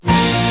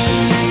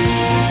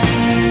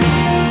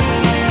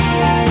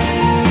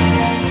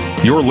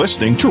You're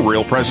listening to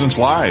Real Presence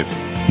Live.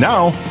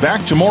 Now,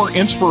 back to more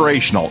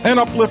inspirational and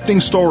uplifting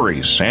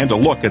stories and a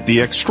look at the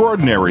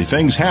extraordinary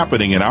things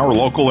happening in our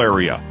local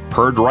area.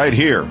 Heard right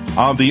here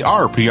on the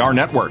RPR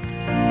Network.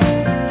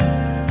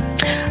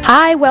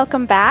 Hi,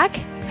 welcome back.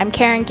 I'm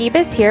Karen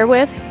Gibas here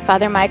with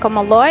Father Michael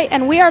Malloy,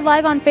 and we are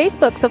live on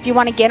Facebook. So if you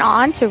want to get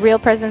on to Real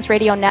Presence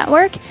Radio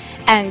Network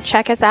and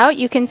check us out,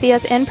 you can see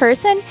us in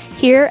person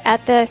here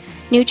at the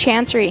new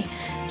Chancery.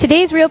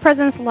 Today's Real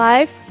Presence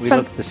Live... We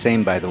look the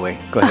same, by the way.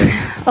 Go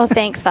ahead. Oh,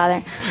 thanks,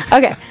 Father.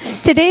 Okay.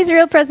 Today's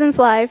Real Presence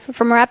Live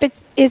from Rapid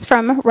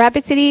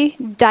City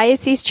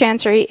Diocese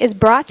Chancery is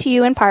brought to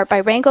you in part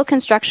by Rangel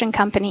Construction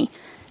Company.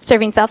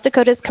 Serving South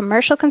Dakota's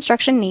commercial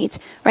construction needs,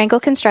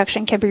 Rangel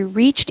Construction can be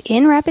reached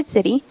in Rapid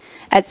City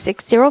at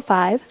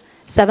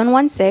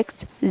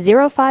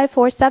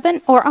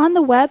 605-716-0547 or on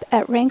the web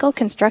at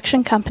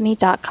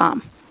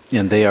rangelconstructioncompany.com.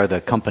 And they are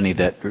the company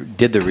that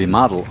did the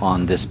remodel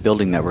on this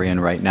building that we're in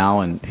right now.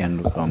 And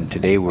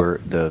today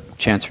the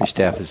Chancery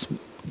staff is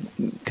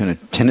kind of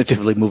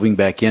tentatively moving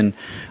back in.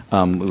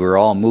 We were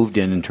all moved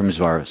in terms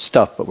of our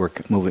stuff, but we're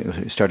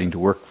starting to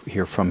work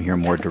from here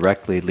more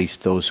directly, at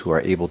least those who are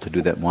able to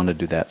do that, want to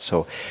do that.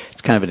 So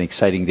it's kind of an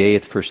exciting day.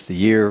 It's first of the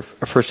year,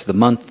 first of the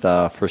month,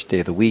 first day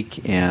of the week,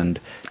 and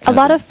a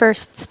lot of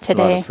firsts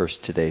today. A lot of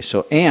firsts today.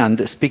 So,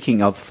 and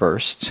speaking of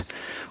firsts,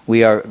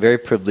 we are very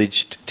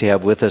privileged to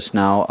have with us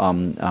now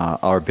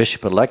our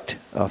Bishop-elect,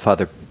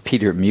 Father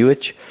Peter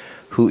Muich,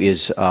 who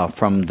is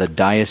from the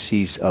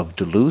Diocese of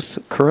Duluth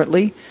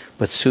currently,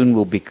 but soon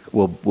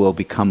will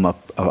become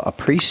a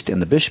priest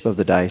and the bishop of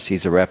the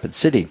Diocese of Rapid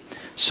City.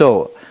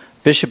 So,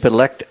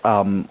 Bishop-elect,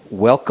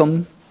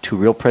 welcome to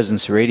Real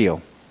Presence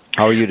Radio.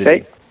 How are you today?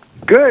 Hey,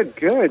 good.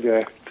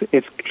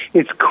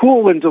 It's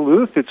cool in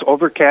Duluth. It's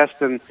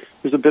overcast and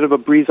there's a bit of a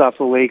breeze off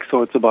the lake,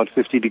 so it's about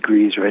 50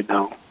 degrees right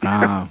now.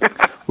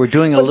 We're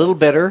doing a little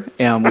better,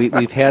 and we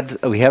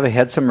have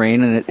had some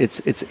rain, and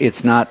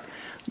it's not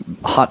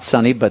hot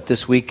sunny, but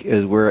this week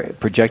we're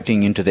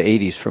projecting into the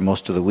 80s for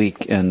most of the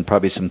week, and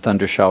probably some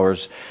thunder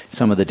showers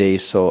some of the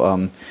days.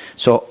 So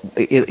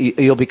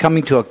you'll be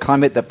coming to a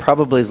climate that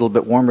probably is a little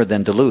bit warmer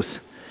than Duluth.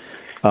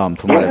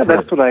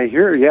 That's what I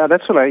hear. Yeah,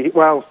 that's what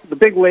well, the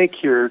big lake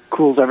here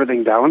cools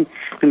everything down.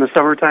 In the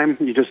summertime,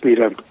 you just need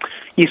a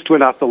east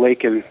wind off the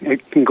lake, and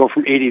it can go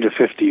from 80 to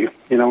 50,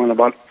 in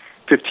about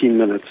 15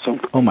 minutes. So.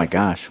 Oh, my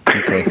gosh.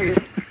 Okay.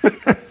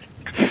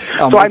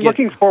 So I'm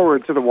looking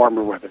forward to the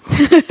warmer weather.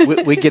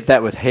 we get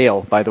that with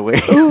hail, by the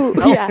way. Ooh,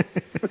 yeah.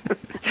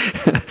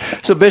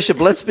 So, Bishop,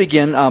 let's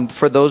begin.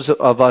 For those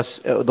of us,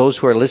 those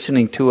who are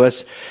listening to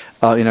us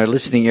in our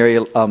listening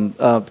area,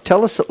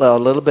 tell us a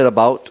little bit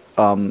about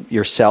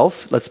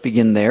yourself. Let's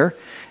begin there.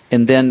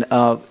 And then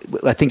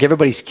I think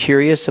everybody's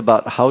curious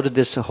about how did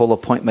this whole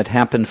appointment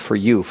happen for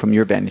you from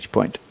your vantage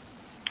point?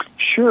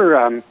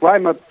 Sure. Well,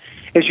 I'm,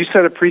 as you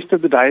said, a priest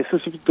of the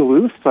Diocese of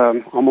Duluth,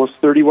 almost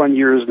 31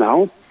 years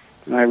now.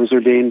 And I was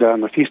ordained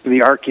on the Feast of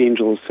the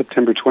Archangel,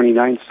 September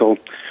 29th, so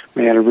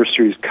my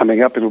anniversary is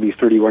coming up. It'll be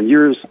 31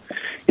 years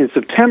in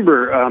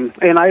September.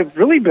 And I've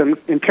really been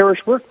in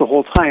parish work the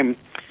whole time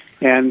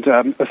and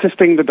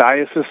assisting the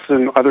diocese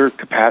in other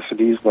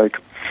capacities, like,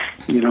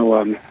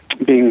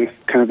 being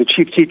kind of the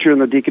chief teacher in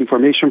the deacon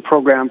formation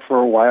program for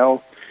a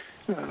while,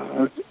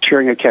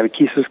 chairing a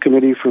catechesis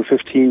committee for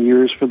 15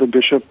 years for the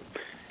bishop,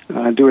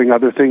 doing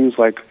other things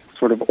like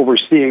sort of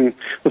overseeing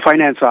the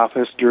finance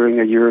office during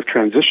a year of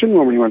transition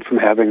when we went from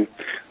having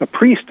a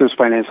priest as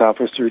finance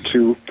officer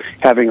to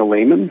having a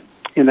layman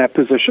in that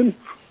position,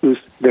 who's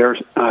there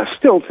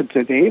still to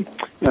today,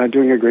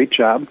 doing a great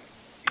job.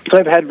 So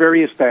I've had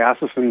various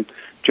diocesan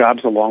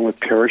jobs along with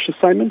parish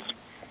assignments,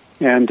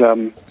 and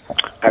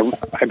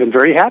I've been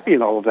very happy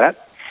in all of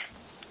that.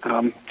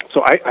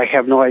 So I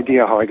have no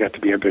idea how I got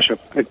to be a bishop.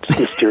 It's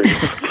mysterious.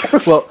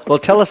 well,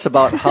 tell us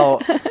about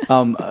how.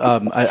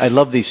 I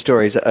love these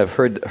stories. I've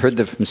heard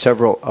them from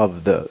several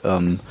of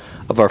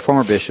our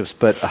former bishops.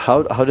 But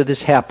how did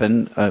this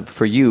happen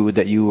for you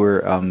that you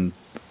were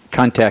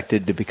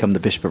contacted to become the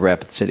bishop of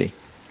Rapid City?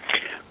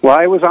 Well,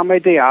 I was on my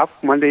day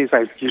off. Mondays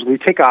I usually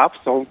take off,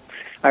 so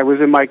I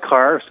was in my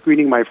car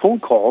screening my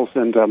phone calls,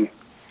 and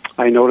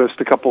I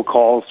noticed a couple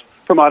calls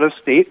from out of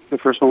state. The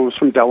first one was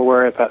from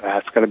Delaware. I thought,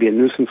 it's got to be a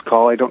nuisance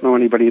call. I don't know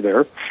anybody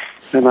there.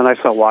 And then I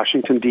saw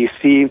Washington,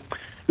 D.C.,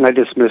 and I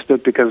dismissed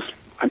it because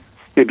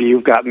maybe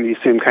you've gotten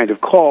these same kind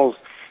of calls.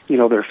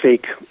 They're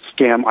fake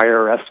scam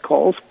IRS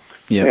calls.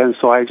 Yep. And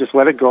so I just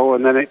let it go.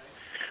 And then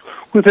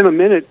within a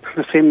minute,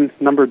 the same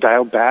number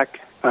dialed back,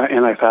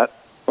 and I thought,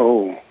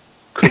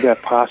 could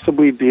that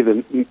possibly be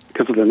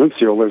because of the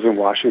nuncio lives in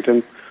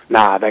Washington?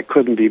 Nah, that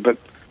couldn't be, but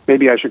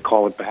maybe I should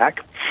call it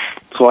back.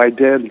 So I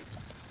did.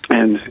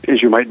 And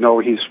as you might know,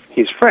 he's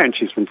French.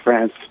 He's from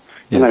France.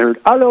 Yes. And I heard,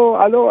 "Allo,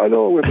 allo,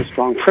 allo," with a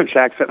strong French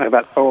accent. And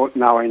I thought,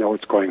 now I know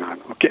what's going on.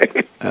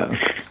 Okay.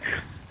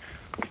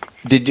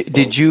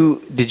 Did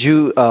you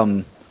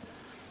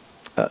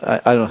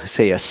I don't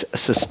say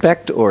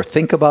suspect or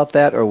think about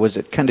that, or was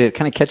it kind of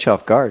catch you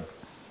off guard?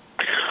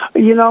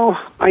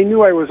 I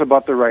knew I was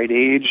about the right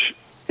age,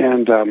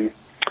 and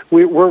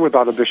we're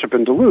without a bishop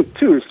in Duluth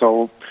too.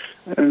 So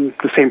and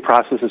the same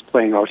process is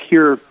playing out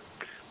here.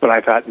 But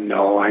I thought,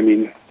 no, I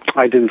mean,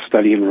 I didn't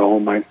study in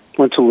Rome. I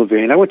went to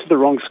Louvain. I went to the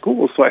wrong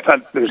school, so I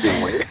thought there's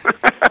no way.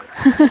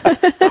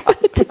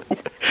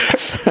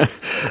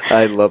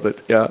 I love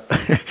it. Yeah,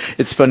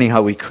 it's funny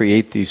how we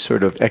create these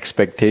sort of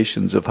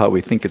expectations of how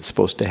we think it's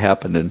supposed to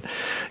happen,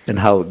 and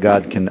how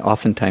God can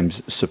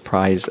oftentimes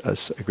surprise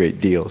us a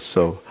great deal.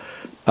 So,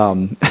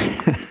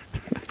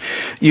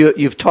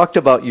 you've talked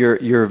about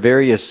your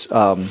various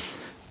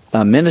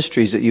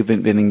ministries that you've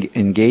been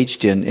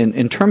engaged in.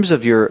 In terms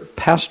of your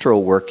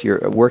pastoral work,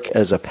 your work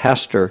as a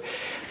pastor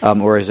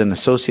or as an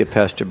associate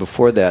pastor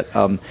before that,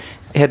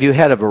 have you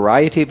had a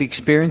variety of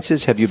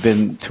experiences? Have you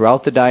been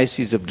throughout the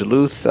Diocese of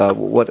Duluth?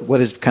 What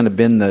has kind of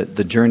been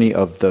the journey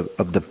of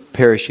the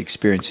parish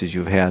experiences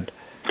you've had?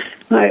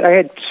 I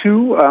had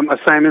two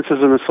assignments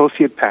as an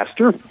associate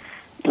pastor.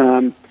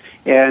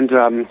 And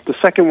the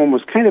second one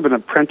was kind of an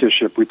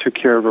apprenticeship. We took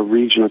care of a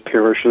region of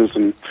parishes,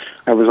 and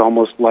I was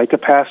almost like a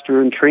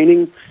pastor in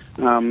training.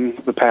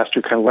 The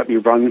pastor kind of let me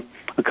run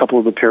a couple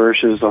of the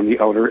parishes on the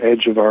outer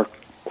edge of our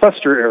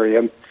cluster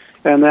area.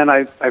 And then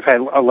I've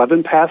had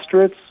 11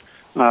 pastorates,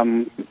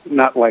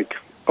 not like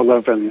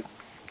 11,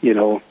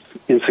 in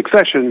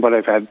succession, but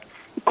I've had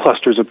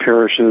clusters of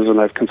parishes, and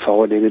I've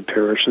consolidated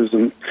parishes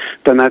and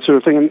done that sort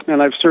of thing.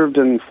 And I've served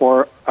in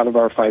 4 out of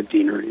our 5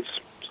 deaneries.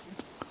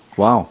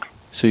 Wow.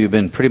 So you've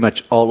been pretty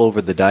much all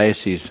over the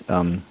diocese. I was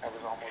almost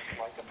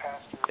like a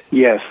pastor.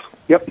 Yes.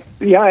 Yep.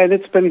 Yeah, and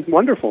it's been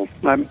wonderful.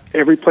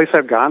 Every place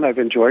I've gone, I've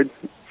enjoyed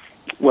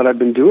what I've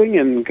been doing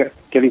and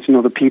getting to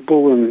know the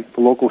people and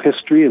the local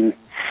history. And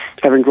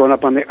having grown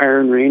up on the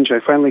Iron Range, I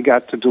finally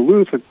got to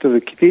Duluth, to the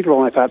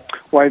cathedral, and I thought,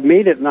 well, I've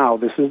made it now.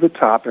 This is the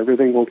top.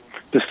 Everything will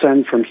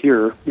descend from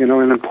here, in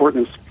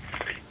importance.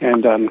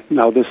 And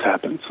now this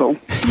happened. So.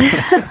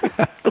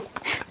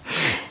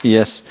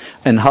 Yes.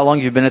 And how long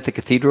have you been at the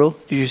cathedral,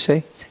 did you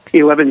say?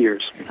 11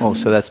 years. Oh,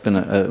 so that's been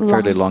a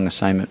fairly long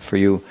assignment for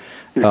you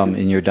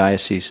in your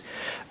diocese.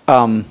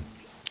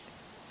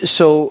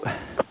 So,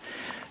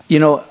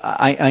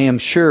 I am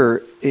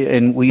sure,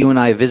 and you and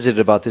I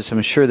visited about this,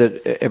 I'm sure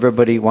that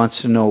everybody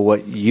wants to know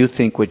what you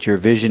think, what your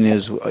vision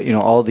is,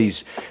 all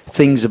these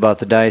things about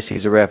the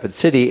Diocese of Rapid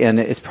City, and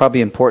it's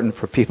probably important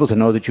for people to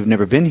know that you've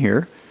never been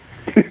here.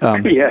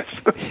 Yes.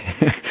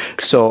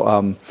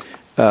 So,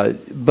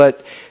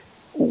 but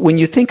when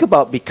you think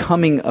about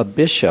becoming a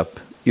bishop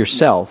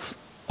yourself,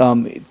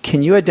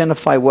 can you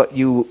identify what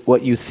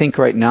you think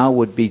right now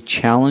would be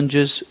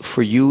challenges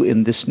for you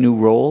in this new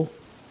role?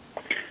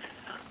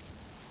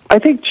 I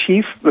think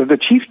the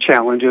chief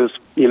challenge is,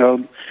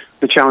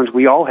 the challenge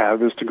we all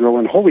have is to grow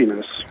in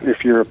holiness.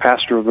 If you're a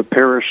pastor of the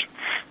parish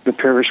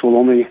will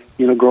only,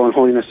 grow in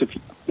holiness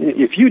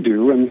if you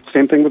do, and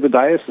same thing with the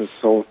diocese.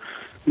 So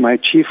my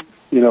chief,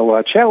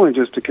 challenge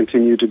is to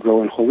continue to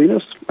grow in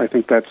holiness. I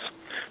think that's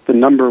the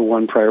number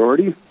one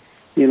priority.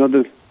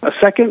 A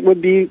second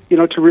would be,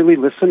 to really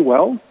listen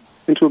well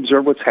and to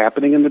observe what's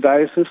happening in the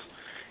diocese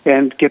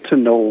and get to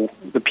know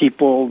the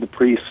people, the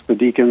priests, the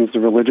deacons, the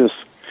religious,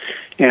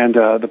 and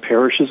the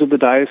parishes of the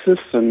diocese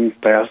and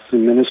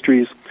diocesan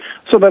ministries,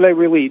 so that I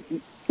really,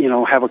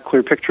 have a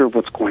clear picture of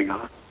what's going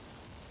on.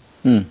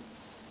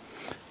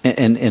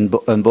 And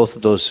both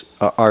of those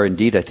are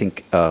indeed, I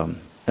think,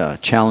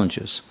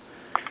 challenges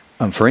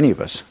for any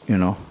of us,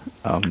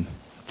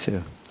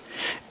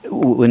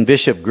 When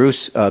Bishop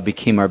Gruss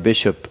became our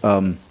bishop,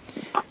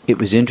 it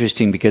was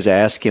interesting because I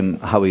asked him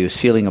how he was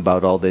feeling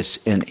about all this,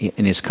 and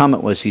his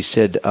comment was, he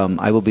said,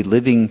 I will be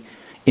living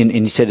and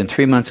he said, in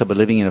 3 months I'll be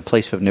living in a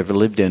place I've never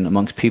lived in,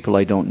 amongst people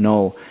I don't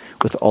know,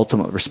 with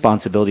ultimate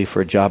responsibility for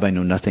a job I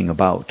know nothing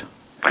about.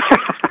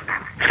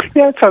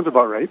 Yeah, it sounds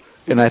about right.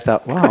 And I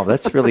thought, wow,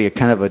 that's really a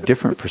kind of a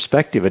different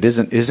perspective. It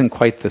isn't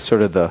quite the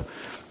sort of the...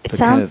 It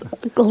sounds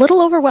a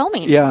little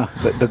overwhelming. Yeah,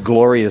 the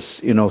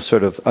glorious,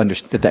 sort of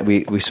that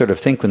we sort of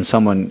think when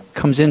someone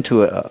comes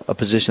into a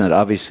position that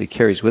obviously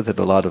carries with it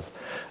a lot of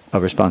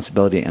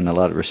responsibility and a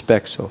lot of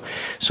respect. So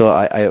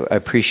I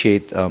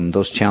appreciate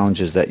those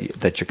challenges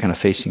that you're kind of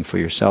facing for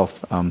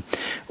yourself.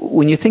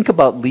 When you think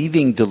about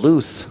leaving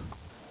Duluth,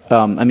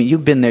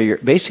 you've been there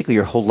basically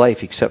your whole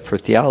life except for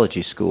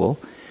theology school.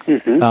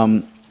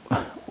 Mm-hmm.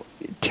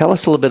 Tell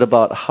us a little bit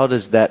about how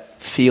does that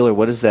feel, or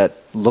what does that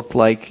look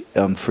like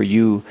for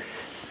you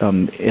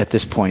at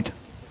this point?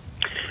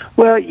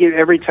 Well,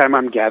 every time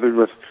I'm gathered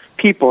with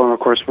people, and of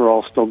course we're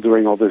all still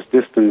doing all this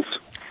distance,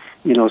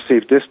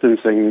 safe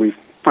distancing, we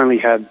finally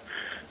had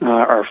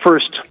our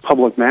first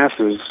public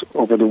masses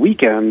over the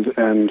weekend,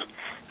 and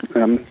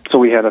so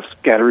we had a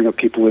scattering of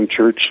people in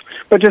church.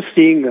 But just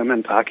seeing them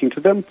and talking to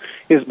them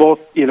is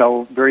both,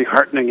 very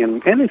heartening,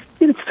 and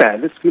it's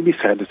sad. It's going to be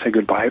sad to say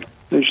goodbye.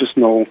 There's just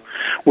no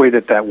way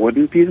that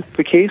wouldn't be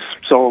the case.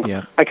 So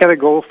yeah. I kind of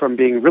go from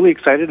being really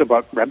excited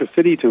about Rapid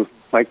City to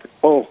like,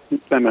 oh, I'm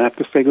going to have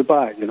to say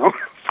goodbye, So,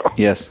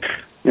 yes.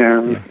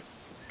 Yeah.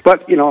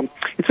 But,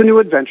 it's a new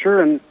adventure,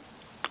 and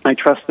I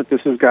trust that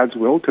this is God's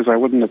will, because I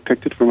wouldn't have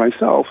picked it for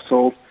myself.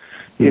 So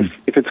if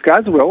it's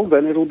God's will,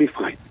 then it'll be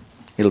fine.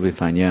 It'll be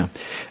fine, yeah.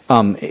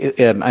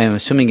 I'm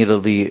assuming it'll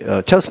be. Tell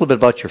us a little bit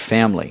about your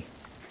family.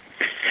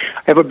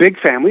 I have a big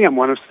family. I'm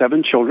one of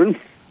 7 children,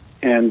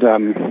 and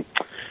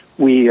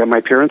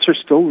my parents are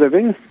still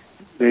living.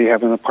 They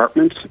have an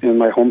apartment in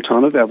my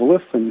hometown of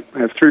Eveleth, and I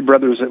have 3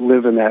 brothers that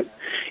live in that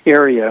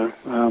area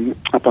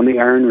up on the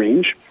Iron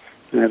Range.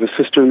 And I have a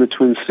sister in the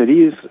Twin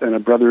Cities and a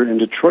brother in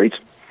Detroit.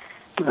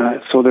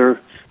 So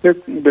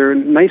they're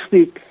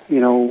nicely,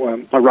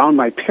 around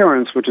my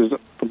parents, which is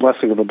the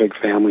blessing of a big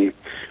family.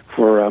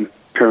 For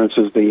parents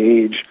as they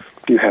age,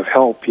 you have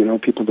help,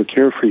 people to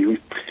care for you,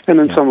 and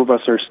then some of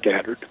us are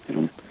scattered.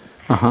 And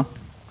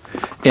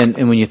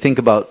when you think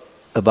about,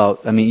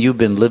 I mean, you've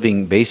been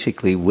living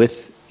basically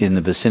in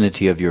the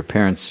vicinity of your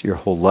parents your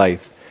whole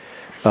life.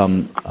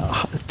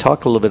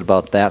 Talk a little bit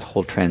about that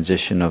whole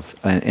transition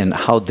and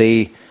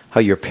how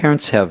your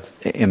parents have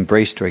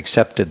embraced or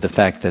accepted the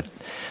fact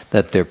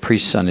that their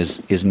priest son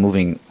is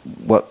moving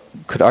what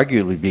could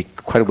arguably be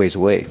quite a ways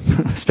away,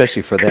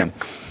 especially for them.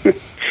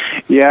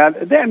 Yeah,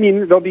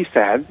 they'll be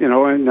sad,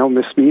 and they'll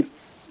miss me,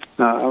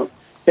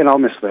 and I'll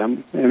miss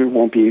them, and it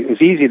won't be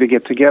as easy to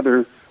get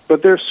together,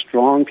 but they're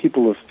strong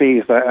people of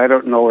faith. I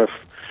don't know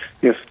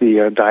if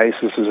the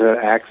diocese has had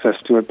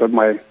access to it, but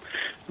my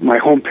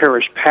home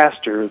parish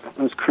pastor,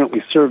 who's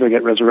currently serving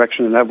at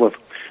Resurrection in Eveleth,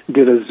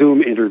 did a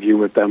Zoom interview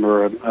with them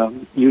or a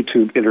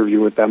YouTube interview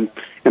with them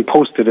and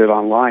posted it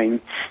online,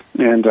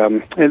 and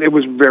it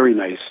was very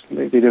nice.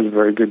 They did a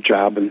very good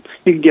job, and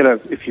you can get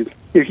if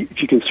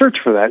you can search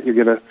for that, you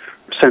get a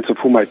sense of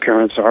who my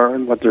parents are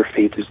and what their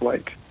faith is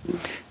like.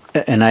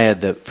 And I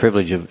had the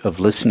privilege of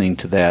listening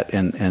to that,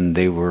 and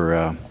they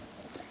were.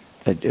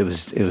 It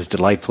was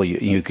delightful.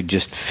 You could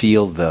just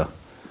feel the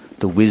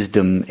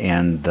wisdom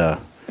and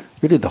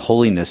really the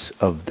holiness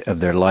of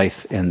their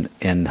life,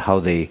 and how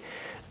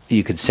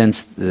you could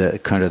sense the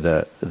kind of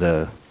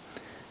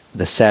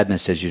the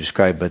sadness as you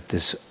described, but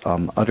this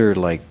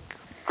utter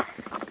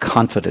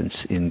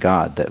confidence in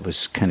God that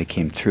was kind of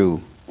came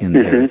through in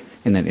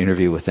that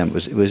interview with them.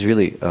 It was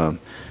really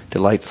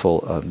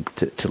delightful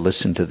to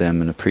listen to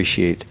them and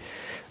appreciate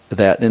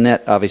that, and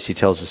that obviously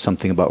tells us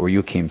something about where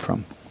you came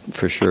from.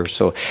 For sure.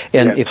 So,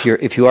 and if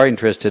you are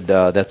interested,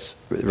 that's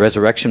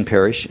Resurrection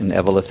Parish in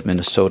Eveleth,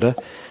 Minnesota.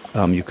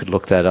 You could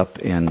look that up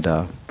and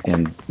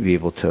be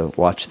able to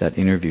watch that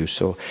interview.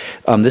 So,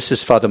 this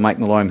is Father Mike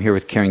Malloy. I'm here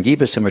with Karen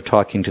Gibas, and we're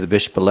talking to the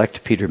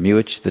Bishop-elect Peter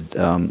Miewicz,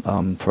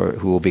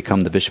 who will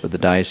become the Bishop of the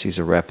Diocese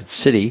of Rapid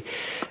City.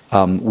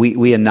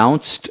 We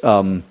announced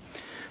on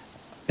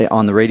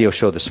the radio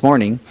show this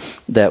morning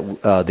that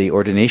the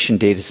ordination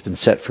date has been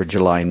set for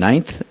July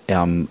 9th,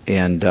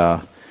 and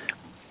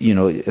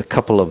a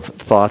couple of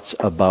thoughts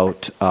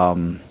about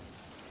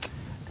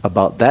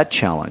that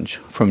challenge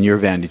from your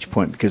vantage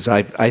point, because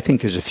I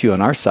think there's a few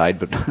on our side,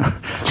 but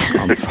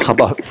how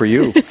about for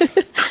you?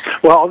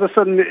 Well, all of a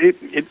sudden,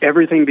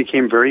 everything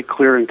became very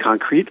clear and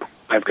concrete.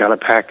 I've got to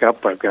pack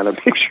up. I've got to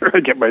make sure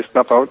I get my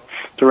stuff out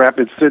to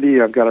Rapid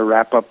City. I've got to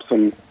wrap up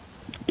some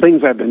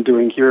things I've been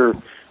doing here.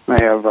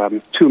 I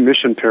have 2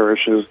 mission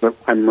parishes that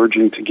I'm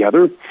merging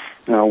together.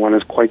 One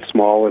is quite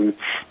small, and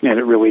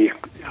it really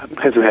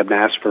hasn't had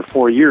Mass for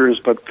 4 years,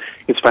 but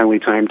it's finally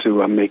time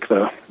to make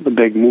the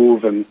big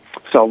move and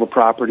sell the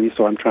property,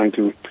 so I'm trying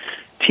to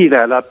tee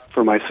that up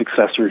for my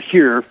successor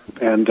here,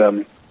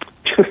 and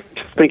just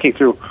thinking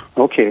through,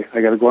 okay,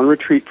 I got to go on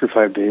retreat for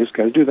 5 days,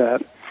 got to do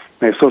that.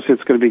 My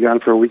associate's going to be gone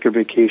for a week of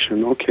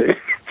vacation, okay.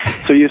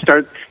 So you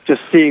start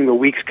just seeing the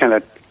weeks kind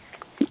of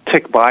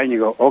tick by, and you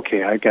go,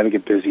 okay, I got to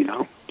get busy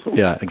now.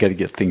 Yeah, I got to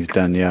get things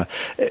done. Yeah,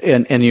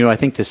 and I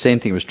think the same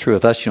thing was true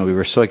with us. We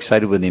were so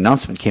excited when the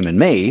announcement came in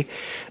May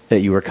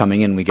that you were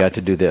coming in. We got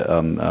to do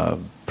the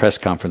press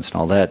conference and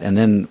all that, and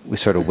then we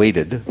sort of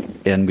waited,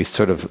 and we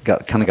sort of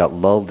got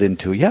lulled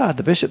into,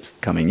 the bishop's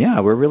coming. Yeah,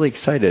 we're really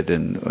excited,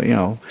 and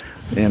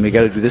and we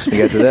got to do this, we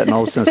got to do that, and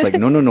all of a sudden it's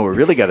like, no, we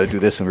really got to do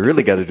this, and we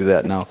really got to do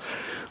that now,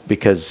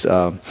 because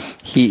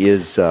he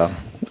is.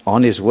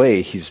 On his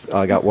way, he's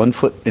got 1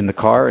 foot in the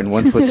car and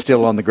 1 foot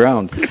still on the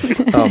ground.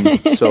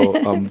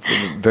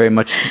 Very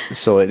much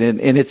so, and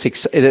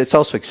it's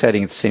also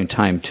exciting at the same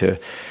time to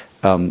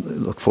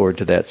look forward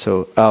to that.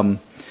 So,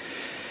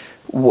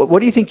 what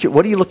do you think?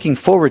 What are you looking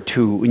forward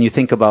to when you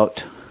think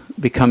about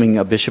becoming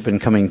a bishop and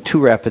coming to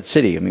Rapid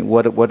City? I mean,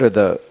 what are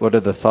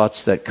the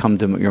thoughts that come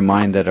to your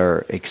mind that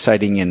are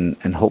exciting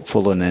and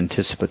hopeful and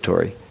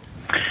anticipatory?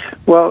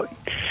 Well,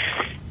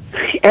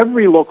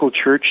 every local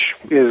church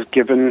is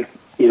given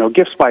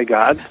gifts by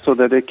God so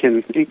that it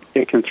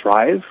can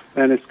thrive,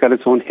 and it's got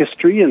its own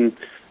history and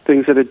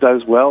things that it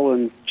does well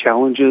and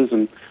challenges,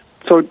 and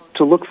so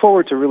to look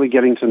forward to really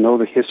getting to know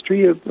the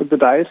history of the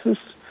diocese,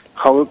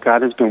 how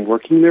God has been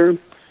working there.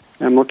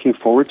 I'm looking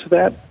forward to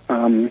that.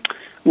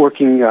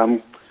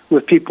 Working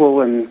with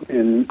people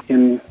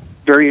in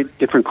very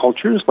different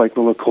cultures like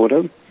the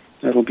Lakota.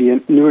 That'll be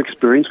a new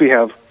experience. We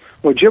have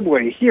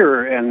Ojibwe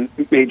here and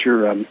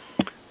major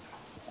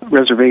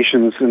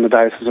reservations in the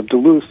Diocese of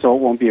Duluth, so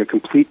it won't be a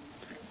complete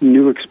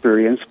new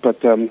experience,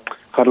 but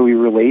how do we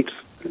relate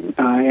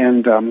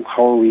and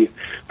how are we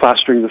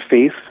fostering the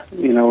faith,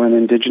 in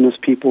indigenous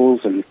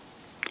peoples and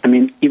I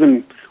mean,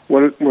 even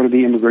what are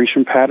the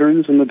immigration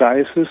patterns in the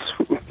diocese?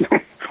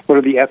 What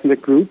are the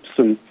ethnic groups,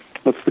 and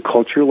what's the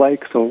culture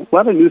like? So a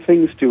lot of new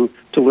things to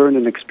learn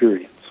and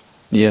experience.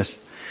 Yes.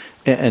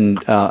 And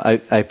I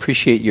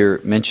appreciate your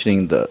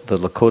mentioning the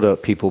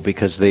Lakota people,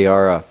 because they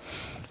are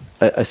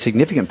a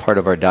significant part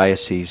of our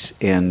diocese,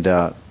 and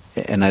I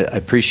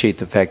appreciate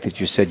the fact that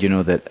you said,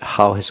 that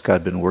how has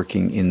God been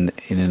working in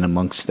and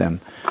amongst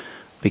them,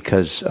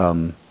 because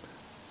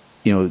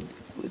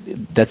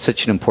that's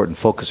such an important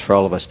focus for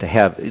all of us to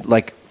have.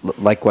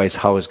 Likewise,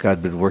 how has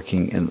God been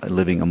working and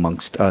living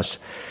amongst us?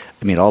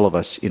 I mean, all of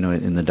us,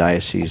 in the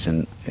diocese,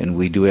 and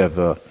we do have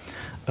a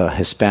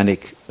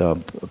Hispanic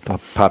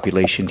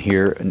population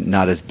here,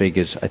 not as big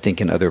as I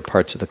think in other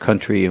parts of the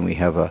country, and we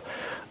have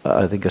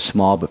I think a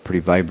small but pretty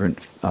vibrant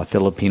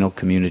Filipino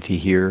community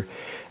here,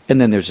 and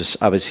then there's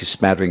obviously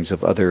smatterings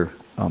of other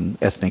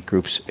ethnic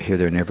groups here,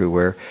 there, and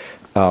everywhere.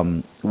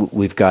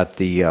 We've got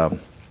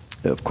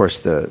of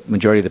course, the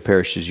majority of the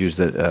parishes use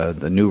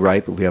the New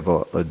Rite, but we have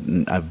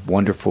a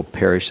wonderful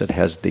parish that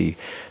has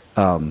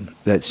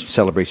that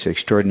celebrates the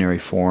extraordinary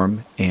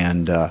form,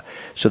 and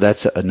so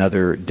that's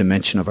another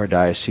dimension of our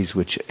diocese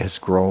which has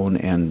grown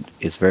and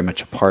is very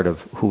much a part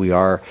of who we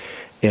are,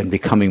 and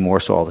becoming more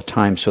so all the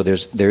time. So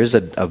there is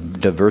a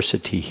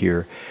diversity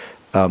here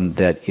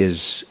that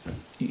is.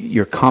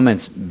 Your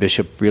comments,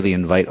 Bishop, really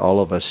invite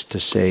all of us to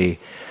say,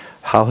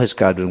 how has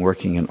God been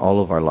working in all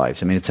of our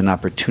lives? I mean, it's an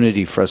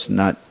opportunity for us,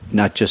 not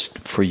just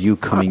for you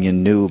coming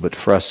in new, but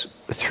for us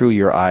through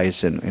your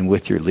eyes and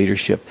with your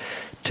leadership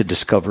to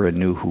discover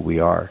anew who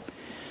we are.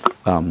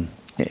 And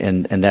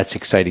that's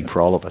exciting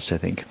for all of us, I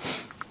think,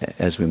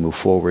 as we move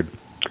forward.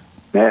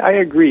 I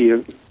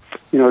agree.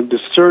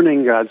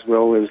 Discerning God's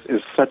will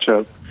is such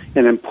an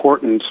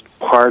important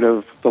part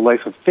of the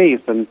life of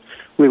faith, and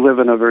we live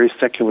in a very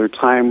secular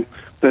time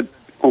that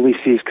only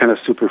sees kind of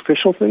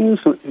superficial things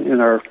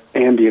in our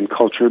ambient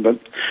culture, but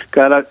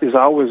God is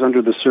always under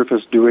the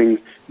surface doing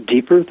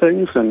deeper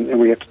things, and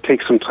we have to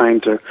take some time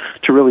to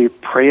really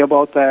pray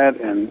about that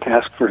and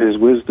ask for His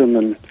wisdom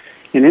and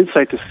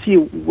insight to see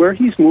where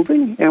He's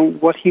moving and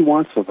what He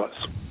wants of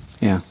us.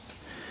 Yeah,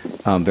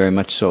 very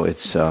much so.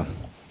 It's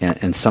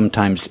and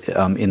sometimes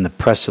in the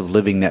press of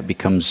living, that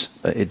becomes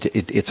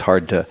it's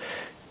hard to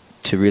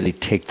really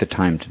take the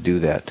time to do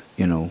that.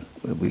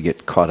 We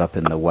get caught up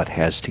in the what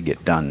has to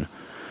get done.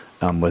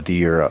 Whether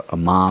you're a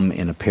mom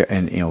and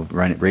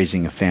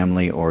raising a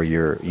family, or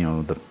you're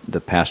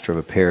the pastor of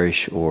a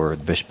parish or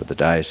the bishop of the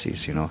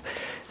diocese,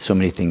 so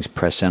many things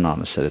press in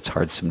on us that it's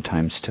hard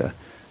sometimes to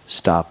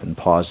stop and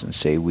pause and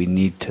say we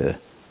need to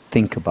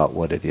think about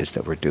what it is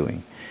that we're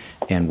doing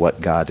and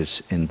what God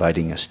is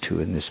inviting us to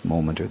in this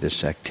moment or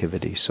this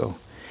activity. So,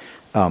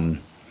 can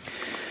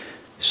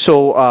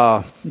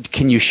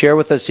you share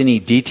with us any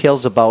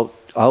details about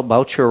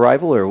your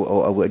arrival,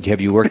 or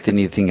have you worked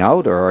anything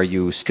out, or are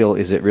you still?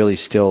 Is it really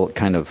still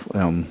kind of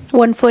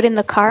 1 foot in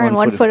the car and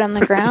 1 foot on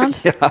the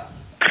ground?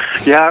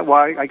 Yeah.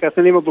 Well, I got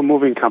the name of a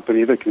moving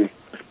company that can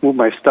move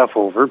my stuff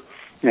over,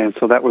 and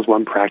so that was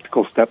one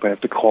practical step. I have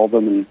to call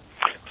them and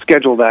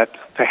schedule that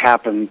to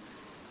happen.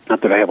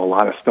 Not that I have a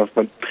lot of stuff,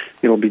 but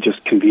it'll be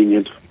just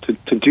convenient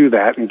to do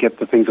that and get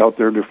the things out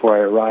there before I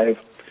arrive.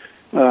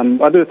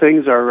 Other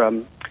things are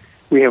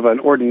we have an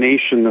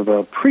ordination of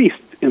a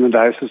priest in the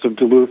Diocese of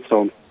Duluth,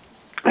 so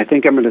I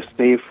think I'm going to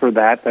stay for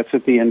that. That's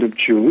at the end of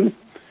June.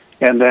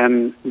 And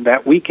then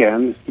that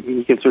weekend,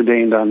 he gets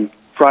ordained on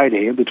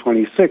Friday, the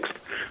 26th.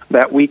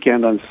 That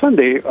weekend on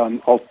Sunday,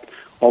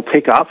 I'll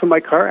take off in my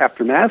car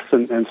after Mass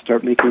and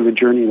start making the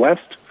journey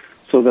west,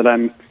 so that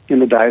I'm in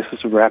the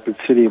Diocese of Rapid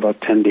City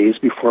about 10 days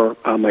before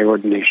my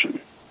ordination.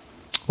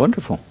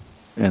 Wonderful.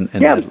 And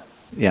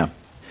yeah.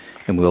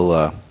 And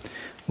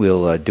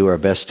we'll do our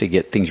best to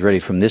get things ready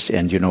from this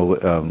end.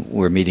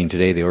 We're meeting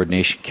today. The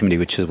ordination committee,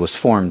 which was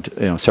formed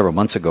several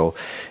months ago,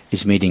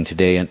 is meeting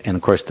today. And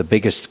of course, the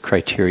biggest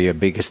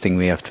thing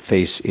we have to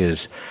face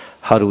is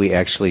how do we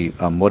actually,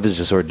 what is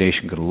this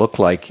ordination going to look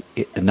like,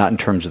 not in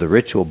terms of the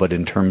ritual, but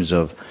in terms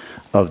of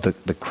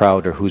the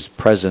crowd or who's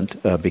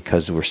present,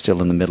 because we're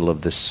still in the middle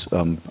of this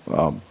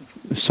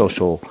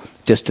social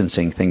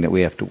distancing thing that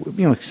we have to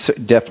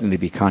definitely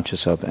be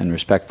conscious of and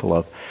respectful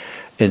of.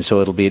 And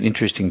so it'll be an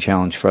interesting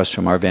challenge for us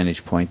from our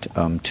vantage point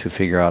to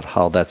figure out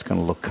how that's going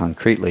to look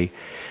concretely,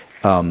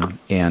 and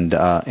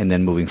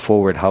then moving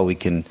forward, how we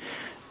can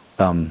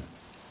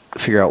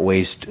figure out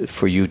ways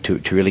for you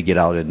to really get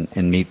out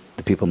and meet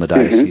the people in the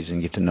diocese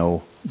and get to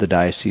know the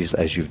diocese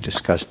as you've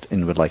discussed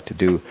and would like to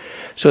do.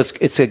 So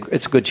it's a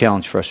good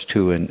challenge for us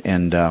too.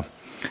 And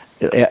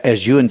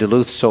as you in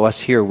Duluth, so us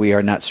here, we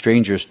are not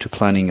strangers to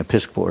planning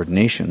Episcopal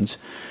ordinations.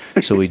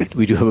 So we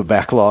do have a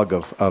backlog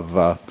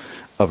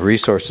of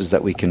resources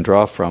that we can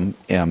draw from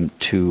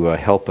to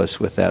help us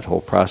with that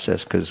whole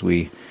process, because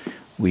we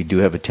do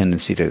have a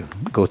tendency to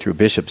go through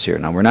bishops here.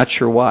 Now, we're not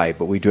sure why,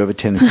 but we do have a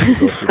tendency to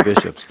go through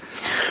bishops.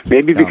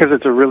 Maybe because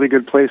it's a really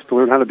good place to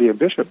learn how to be a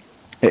bishop.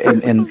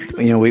 And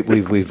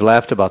we've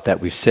laughed about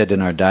that. We've said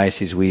in our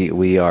diocese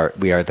we are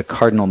the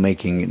cardinal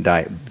making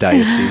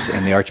diocese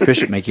and the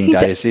archbishop making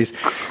diocese,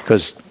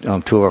 because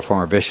two of our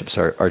former bishops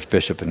are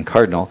archbishop and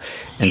cardinal,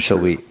 and so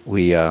we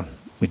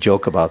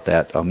joke about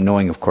that,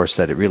 knowing of course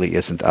that it really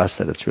isn't us,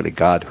 that it's really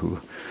God who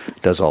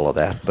does all of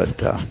that.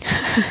 But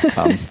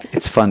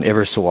it's fun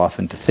ever so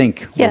often to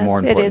think we're more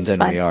important than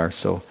we are.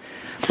 So,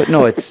 but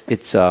no,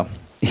 it's.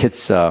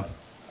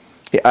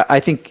 I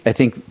think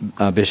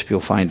Bishop, you'll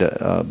find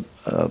a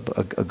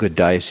good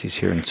diocese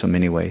here in so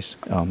many ways.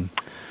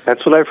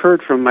 That's what I've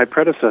heard from my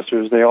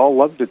predecessors. They all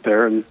loved it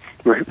there, and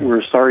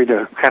we're sorry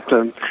to have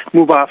to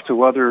move off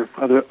to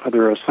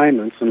other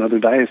assignments and other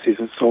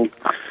dioceses. So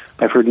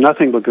I've heard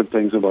nothing but good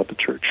things about the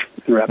church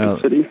in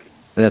Rapid City.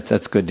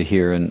 That's good to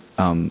hear,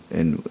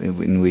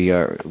 and we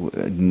are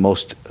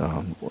most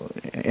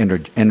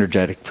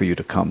energetic for you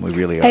to come. We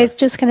really are. I was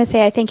just going to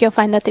say, I think you'll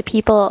find that the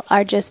people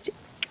are just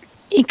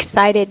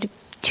excited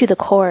to the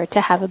core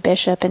to have a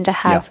bishop and to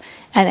have,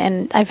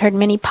 and I've heard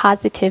many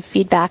positive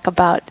feedback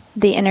about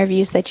the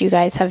interviews that you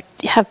guys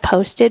have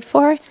posted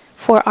for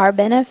our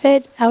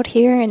benefit out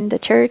here in the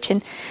church,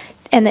 and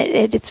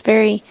it's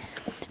very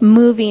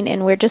moving,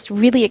 and we're just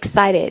really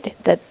excited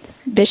that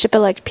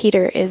Bishop-elect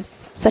Peter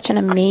is such an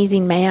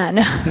amazing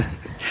man.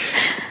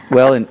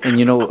 Well, and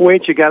you know,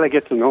 wait, you got to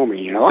get to know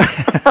me, you know.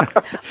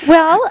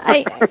 Well,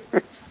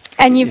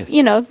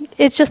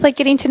 it's just like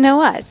getting to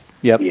know us.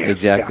 Yep,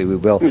 exactly. We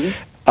will.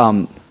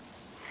 Mm-hmm.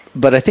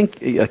 But I think,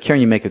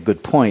 Karen, you make a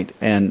good point,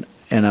 and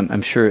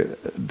I'm sure,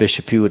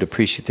 Bishop, you would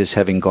appreciate this,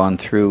 having gone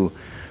through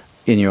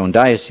in your own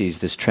diocese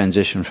this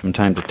transition from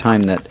time to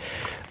time, that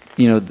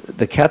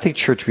the Catholic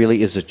Church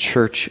really is a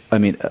church. I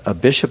mean, a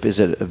bishop is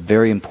a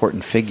very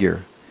important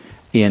figure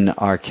in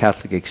our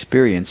Catholic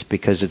experience,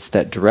 because it's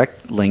that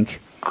direct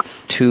link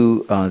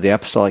to the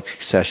apostolic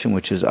succession,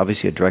 which is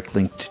obviously a direct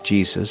link to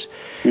Jesus,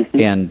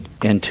 mm-hmm.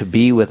 and to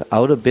be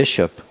without a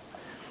bishop,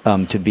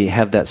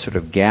 have that sort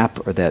of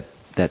gap or that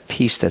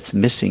piece that's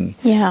missing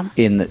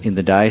in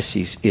the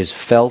diocese is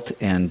felt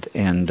and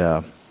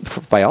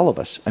by all of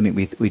us. I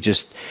mean, we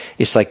just,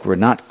 it's like we're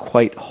not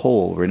quite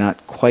whole. We're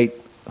not quite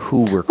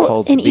who we're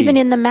called to be. And even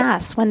in the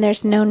Mass, when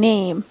there's no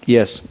name.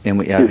 Yes, and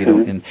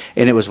and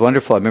it was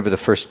wonderful. I remember the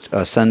first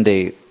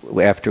Sunday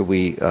after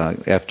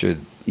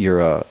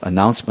your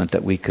announcement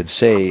that we could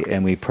say,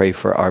 and we pray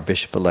for our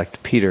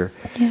Bishop-elect Peter.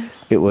 Yeah.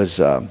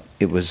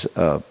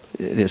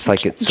 It's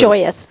like it's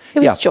joyous. It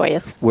was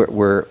joyous.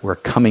 We're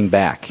coming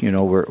back.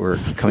 We're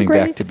coming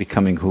back to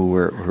becoming who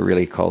we're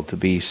really called to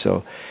be.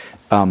 So,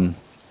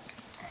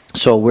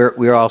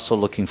 we're also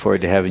looking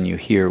forward to having you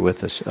here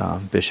with us,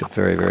 Bishop,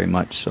 very, very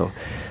much. So,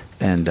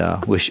 and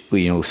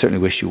certainly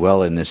wish you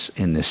well in this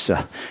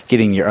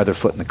getting your other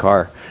foot in the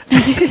car,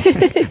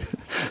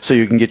 so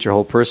you can get your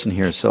whole person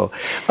here. So,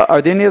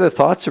 are there any other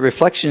thoughts or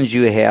reflections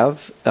you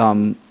have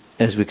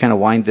as we kind of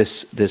wind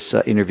this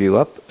interview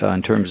up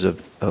in terms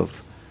of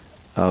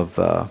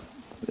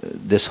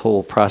this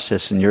whole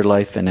process in your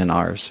life and in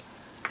ours?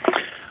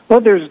 Well,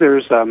 there's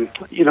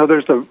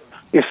the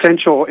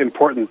essential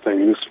important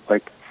things,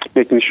 like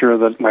making sure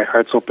that my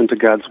heart's open to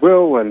God's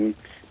will, and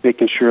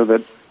making sure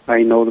that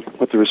I know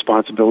what the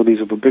responsibilities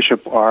of a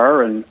bishop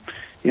are, and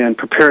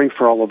preparing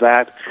for all of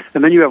that.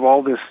 And then you have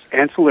all this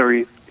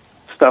ancillary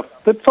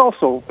stuff that's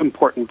also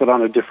important, but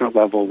on a different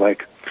level,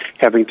 like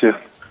having to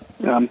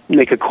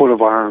make a coat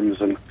of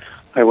arms. And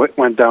I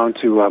went down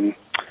to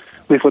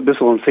Leaflet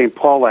Bissell in St.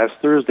 Paul last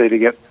Thursday to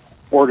get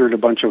ordered a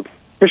bunch of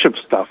bishop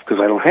stuff, because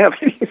I don't have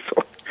any.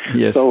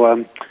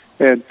 So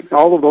and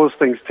all of those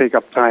things take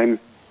up time,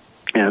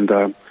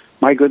 and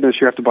my goodness,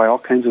 you have to buy all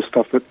kinds of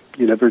stuff that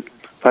you never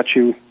thought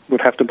you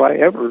would have to buy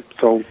ever.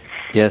 So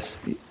yes,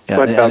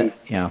 but I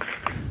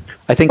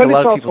think a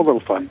lot of people. It's also a little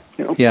fun,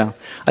 Yeah,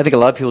 I think a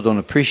lot of people don't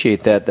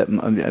appreciate that. That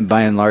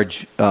by and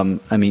large,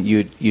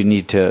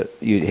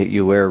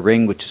 you wear a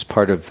ring, which is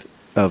part of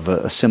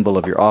a symbol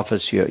of your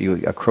office.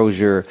 You a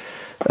crozier,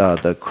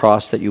 the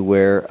cross that you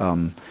wear,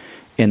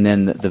 and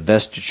then the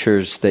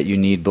vestures that you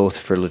need, both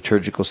for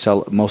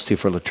mostly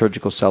for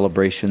liturgical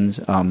celebrations.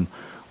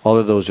 All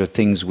of those are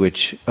things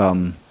which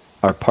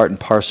are part and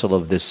parcel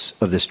of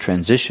this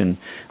transition.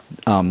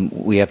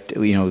 We have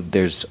to,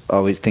 there's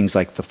always things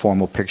like the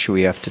formal picture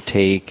we have to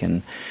take,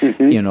 and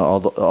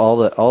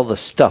all the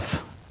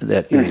stuff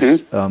that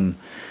is.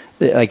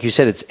 Like you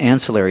said, it's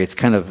ancillary. It's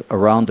kind of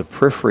around the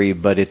periphery,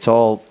 but it's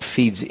all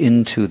feeds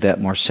into that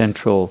more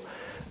central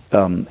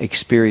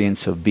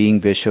experience of being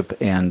bishop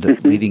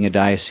and leading a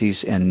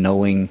diocese and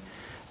knowing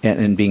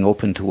and being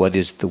open to what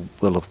is the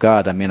will of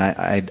God. I mean,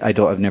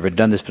 I've never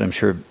done this, but I'm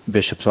sure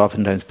bishops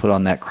oftentimes put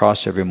on that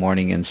cross every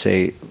morning and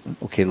say,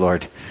 "Okay,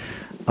 Lord,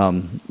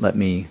 let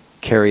me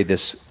carry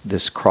this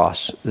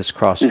cross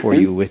for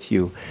you, with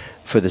you,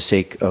 for the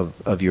sake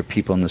of your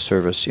people in the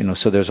service."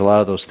 So there's a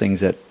lot of those things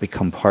that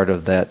become part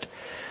of that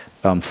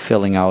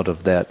filling out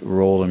of that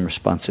role and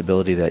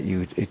responsibility that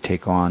you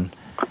take on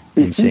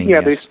in saying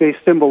yes. They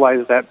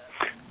symbolize that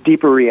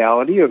deeper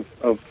reality of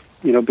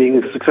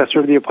being a successor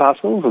of the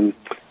apostles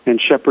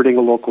and shepherding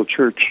a local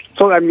church.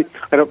 So I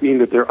don't mean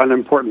that they're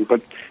unimportant,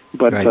 but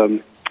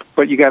Right.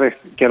 But you got to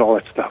get all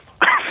that stuff.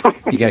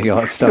 You got to get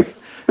all that stuff.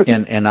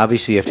 And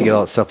obviously you have to get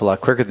all that stuff a lot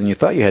quicker than you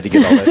thought you had to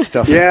get all that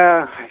stuff.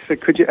 Yeah, I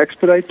said, could you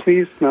expedite,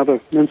 please? Now the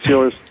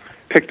nuncio has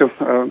picked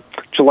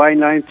July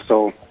 9th,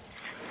 so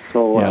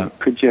Yeah.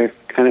 could you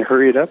kind of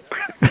hurry it up?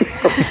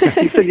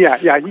 He said,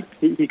 yeah,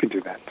 he can do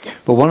that.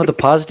 But one of the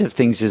positive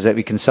things is that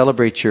we can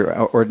celebrate your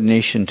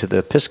ordination to the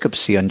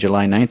episcopacy on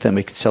July 9th, and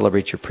we can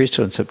celebrate your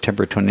priesthood on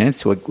September 29th.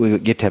 So we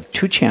get to have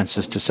two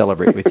chances to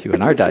celebrate with you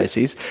in our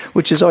diocese,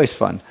 which is always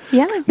fun.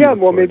 Yeah. Yeah,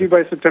 well, maybe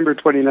by September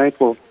 29th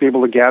we'll be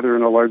able to gather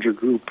in a larger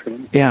group.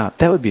 Yeah,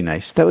 that would be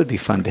nice. That would be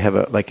fun to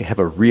have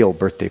a real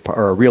birthday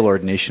or a real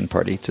ordination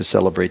party to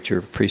celebrate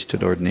your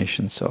priesthood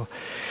ordination. So,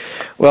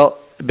 well,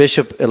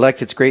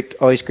 Bishop-elect, it's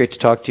always great to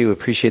talk to you.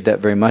 Appreciate that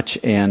very much,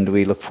 and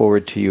we look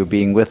forward to you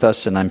being with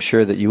us, and I'm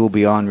sure that you will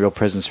be on Real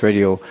Presence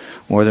Radio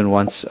more than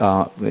once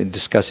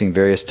discussing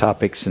various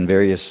topics and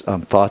various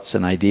thoughts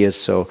and ideas.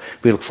 So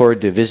we look forward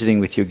to visiting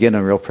with you again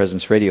on Real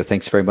Presence Radio.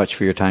 Thanks very much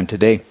for your time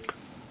today.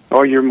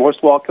 Oh, you're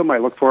most welcome. I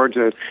look forward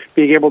to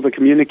being able to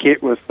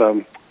communicate with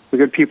the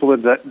good people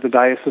of the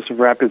Diocese of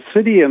Rapid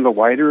City and the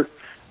wider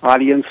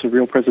audience of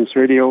Real Presence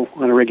Radio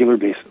on a regular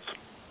basis.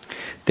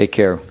 Take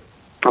care.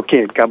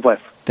 Okay, God bless.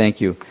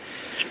 Thank you.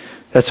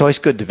 That's always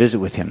good to visit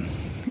with him.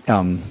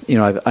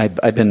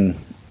 I've been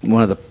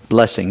one of the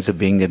blessings of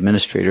being the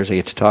administrators. I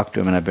get to talk to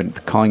him, and I've been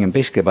calling him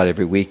basically about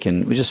every week,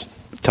 and we're just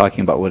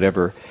talking about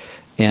whatever.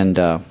 And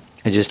I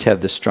just have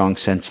this strong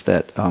sense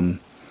that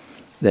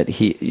that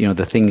he,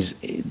 the things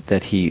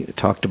that he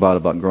talked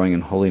about growing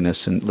in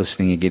holiness and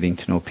listening and getting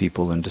to know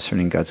people and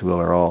discerning God's will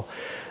are all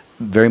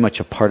very much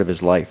a part of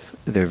his life.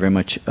 They're very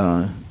much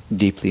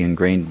deeply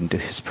ingrained into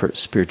his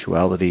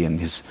spirituality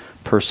and his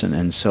person,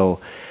 and so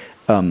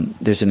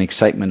there's an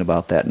excitement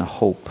about that and a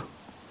hope.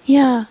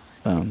 Yeah.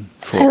 I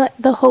like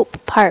the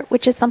hope part,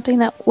 which is something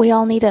that we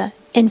all need a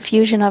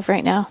infusion of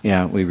right now.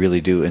 Yeah, we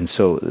really do, and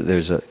so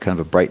there's a kind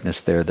of a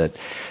brightness there that,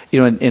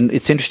 and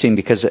it's interesting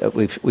because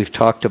we've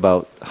talked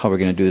about how we're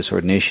going to do this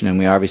ordination, and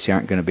we obviously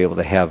aren't going to be able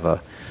to have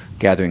a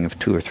gathering of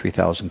 2,000 or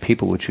 3,000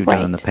 people, which we've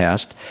done in the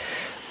past.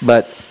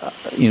 But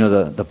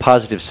the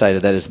positive side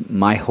of that is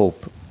my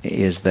hope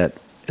is that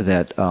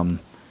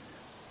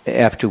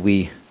after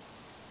we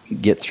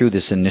get through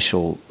this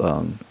initial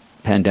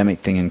pandemic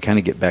thing and kind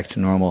of get back to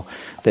normal,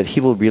 that he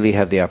will really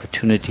have the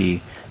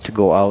opportunity to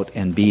go out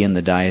and be in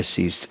the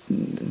diocese,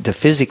 to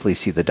physically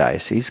see the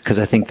diocese, because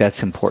I think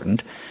that's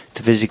important,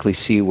 to physically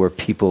see where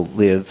people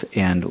live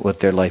and what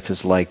their life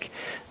is like,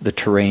 the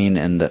terrain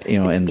and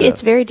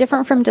it's very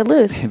different from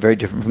Duluth. Very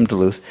different from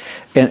Duluth,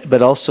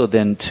 but also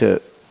then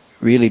to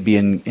really be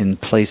in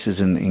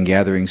places and in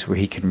gatherings where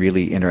he can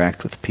really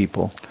interact with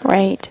people.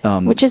 Right.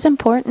 Which is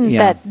important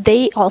that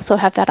they also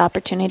have that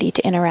opportunity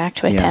to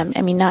interact with him.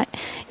 I mean,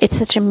 it's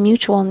such a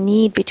mutual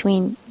need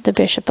between the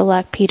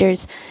Bishop-elect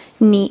Peter's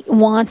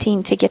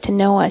wanting to get to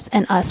know us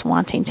and us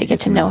wanting to get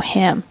to know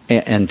him.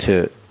 And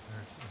to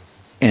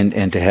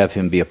have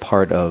him be a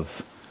part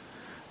of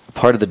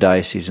the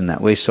diocese in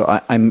that way.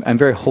 So I'm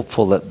very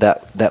hopeful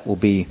that will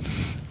be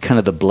kind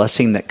of the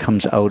blessing that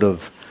comes out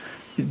of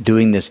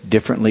doing this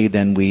differently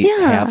than we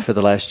have for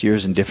the last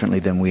years and differently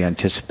than we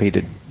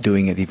anticipated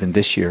doing it even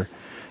this year.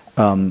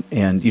 And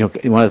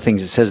one of the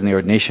things it says in the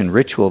ordination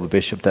ritual of a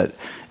bishop that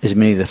as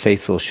many of the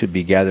faithful should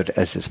be gathered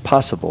as is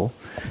possible.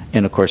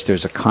 And of course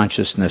there's a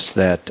consciousness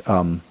that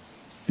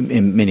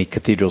in many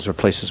cathedrals or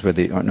places where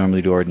they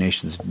normally do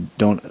ordinations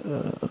can't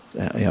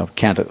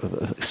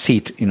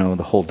seat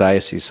the whole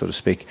diocese, so to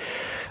speak.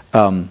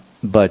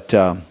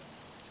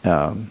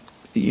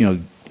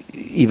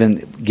 Even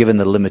given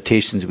the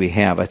limitations we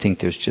have, I think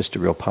there's just a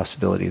real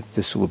possibility that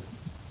this will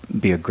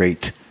be a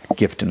great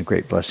gift and a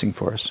great blessing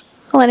for us.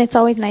 Well, and it's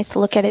always nice to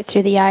look at it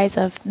through the eyes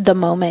of the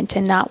moment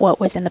and not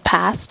what was in the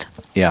past.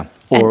 Yeah,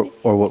 or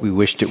what we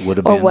wished it would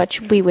have been. Or what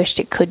we wished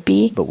it could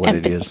be. But what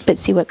it is. But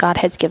see what God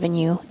has given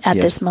you at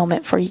this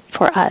moment for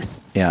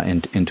us. Yeah,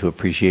 and to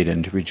appreciate it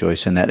and to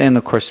rejoice in that. And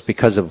of course,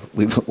 because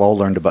we've all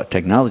learned about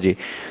technology,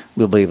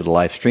 we'll be able to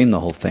live stream the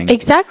whole thing.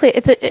 Exactly.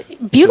 It's a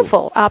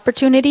beautiful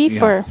opportunity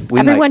for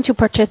everyone to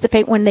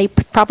participate when they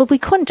probably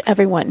couldn't,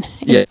 everyone.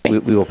 Yeah, we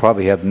will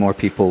probably have more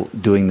people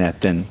doing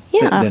that than we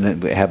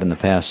have in the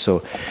past.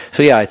 So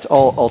yeah, it's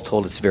all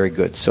told, it's very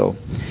good. So,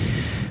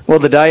 well,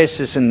 the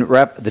Diocese of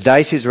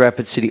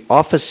Rapid City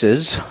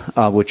offices,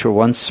 which were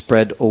once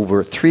spread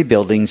over 3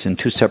 buildings in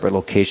 2 separate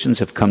locations,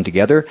 have come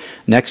together.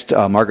 Next,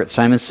 Margaret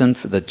Simonson,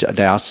 the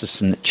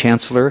Diocesan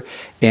Chancellor,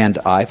 and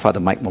I, Father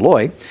Mike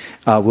Malloy,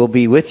 will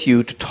be with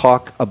you to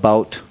talk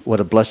about what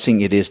a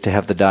blessing it is to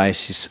have the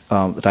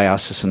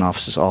diocesan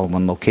offices all in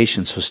one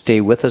location. So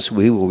stay with us.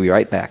 We will be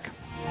right back.